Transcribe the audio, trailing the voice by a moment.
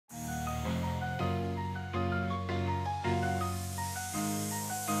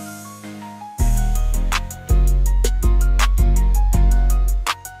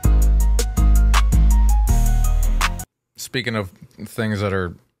speaking of things that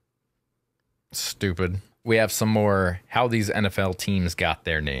are stupid, we have some more how these NFL teams got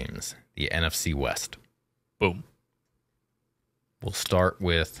their names. The NFC West. Boom. We'll start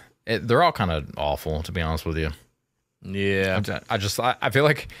with they're all kind of awful, to be honest with you. Yeah. I feel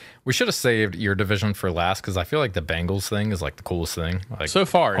like we should have saved your division for last because I feel like the Bengals thing is like the coolest thing. Like so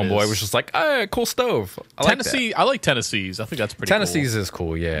far, homeboy was just like, "Hey, cool stove." Tennessee, I like Tennessee's. I think that's pretty. Tennessee's cool. is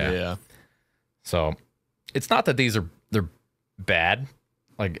cool, yeah. Yeah. So it's not that they're bad.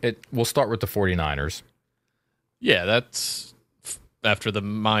 Like we'll start with the 49ers. Yeah, that's after the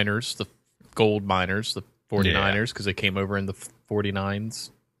miners, the gold miners, the 49ers, because they came over in the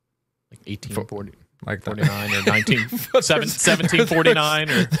 49s, like 1840. Like 49 or 1749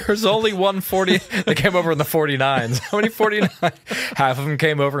 or there's only 140 that came over in the 49s. How many 49? Half of them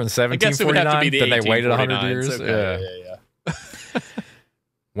came over in 1749. Then they waited 100 years. Okay. Yeah.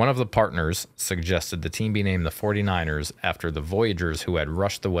 One of the partners suggested the team be named the 49ers after the voyagers who had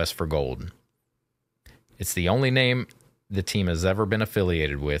rushed the west for gold. It's the only name the team has ever been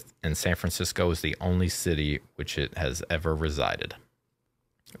affiliated with, and San Francisco is the only city which it has ever resided.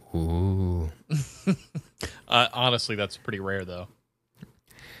 Ooh. Honestly, that's pretty rare, though.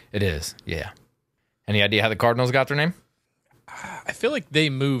 It is, yeah. Any idea how the Cardinals got their name? I feel like they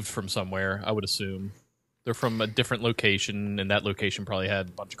moved from somewhere, I would assume. They're from a different location, and that location probably had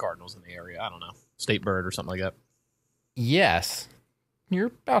a bunch of Cardinals in the area. I don't know. State bird or something like that. Yes. You're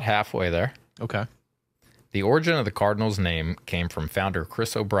about halfway there. Okay. The origin of the Cardinals' name came from founder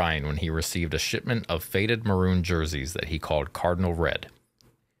Chris O'Brien when he received a shipment of faded maroon jerseys that he called Cardinal Red.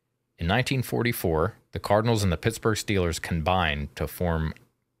 In 1944, the Cardinals and the Pittsburgh Steelers combined to form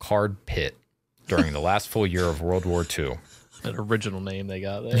Card Pitt during the last full year of World War II. An original name they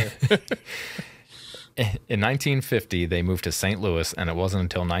got there. In 1950, they moved to St. Louis, and it wasn't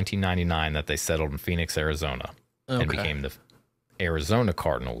until 1999 that they settled in Phoenix, Arizona, and became the Arizona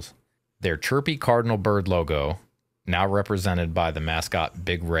Cardinals. Their chirpy cardinal bird logo, now represented by the mascot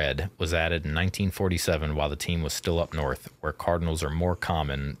Big Red, was added in 1947 while the team was still up north, where cardinals are more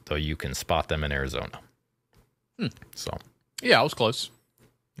common, though you can spot them in Arizona. So, yeah, I was close.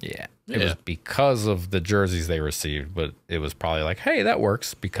 Yeah. It was because of the jerseys they received, but it was probably like, hey, that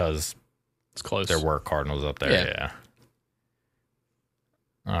works because it's close. There were Cardinals up there, yeah.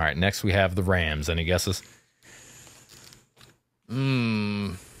 All right, next we have the Rams. Any guesses?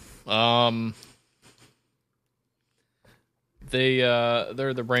 They're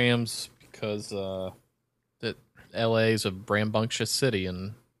the Rams because that LA is a rambunctious city,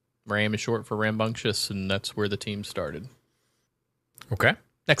 and Ram is short for rambunctious, and that's where the team started. Okay.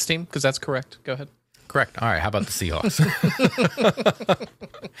 Next team, because that's correct. Go ahead. Correct. All right, how about the Seahawks?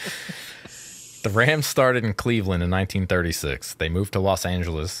 The Rams started in Cleveland in 1936. They moved to Los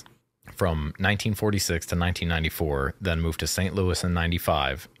Angeles from 1946 to 1994, then moved to St. Louis in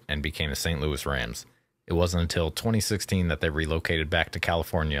 95 and became the St. Louis Rams. It wasn't until 2016 that they relocated back to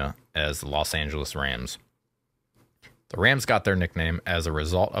California as the Los Angeles Rams. The Rams got their nickname as a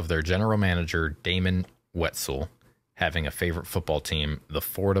result of their general manager, Damon Wetzel, having a favorite football team, the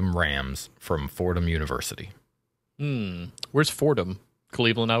Fordham Rams, from Fordham University. Where's Fordham?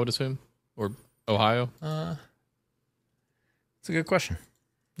 Cleveland, I would assume? Or Ohio? It's a good question.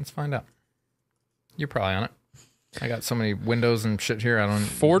 Let's find out. You're probably on it. I got so many windows and shit here.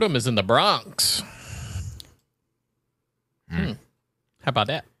 Fordham is in the Bronx. How about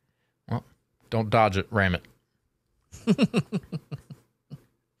that? Well, don't dodge it, ram it.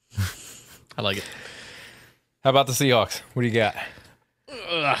 I like it. How about the Seahawks? What do you got?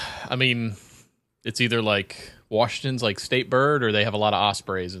 I mean, it's either like Washington's like state bird, or they have a lot of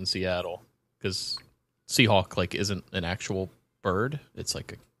ospreys in Seattle, because Seahawk like isn't an actual bird. It's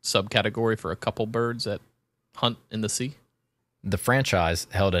like a subcategory for a couple birds that hunt in the sea. The franchise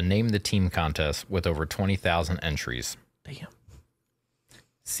held a Name the Team contest with over 20,000 entries. Damn.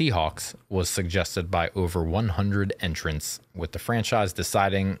 Seahawks was suggested by over 100 entrants, with the franchise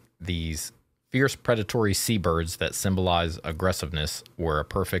deciding these fierce predatory seabirds that symbolize aggressiveness were a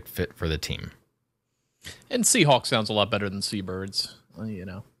perfect fit for the team. And Seahawk sounds a lot better than seabirds, you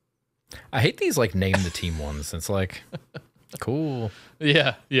know. I hate these like Name the Team ones. It's like, cool.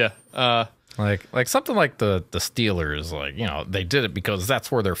 Yeah. Like something like the Steelers, like, you know, they did it because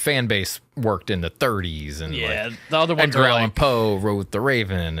that's where their fan base worked in the 30s, and the other ones Edgar are Allan like Poe wrote the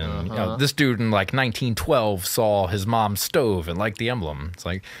Raven, and you know, this dude in like 1912 saw his mom's stove and liked the emblem. It's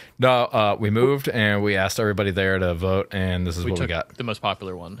like, no, we moved and we asked everybody there to vote, and this is what we got. The most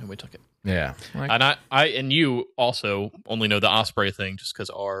popular one, and we took it. Yeah, and I and you also only know the osprey thing just because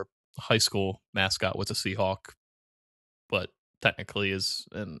our high school mascot was a Seahawk, but technically is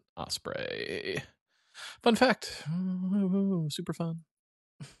an osprey. Fun fact. Super fun.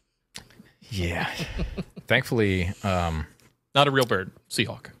 Yeah. Thankfully, Not a real bird.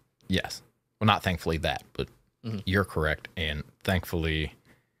 Seahawk. yes. Well, not thankfully that, but you're correct. And thankfully,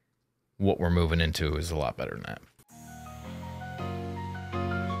 what we're moving into is a lot better than that.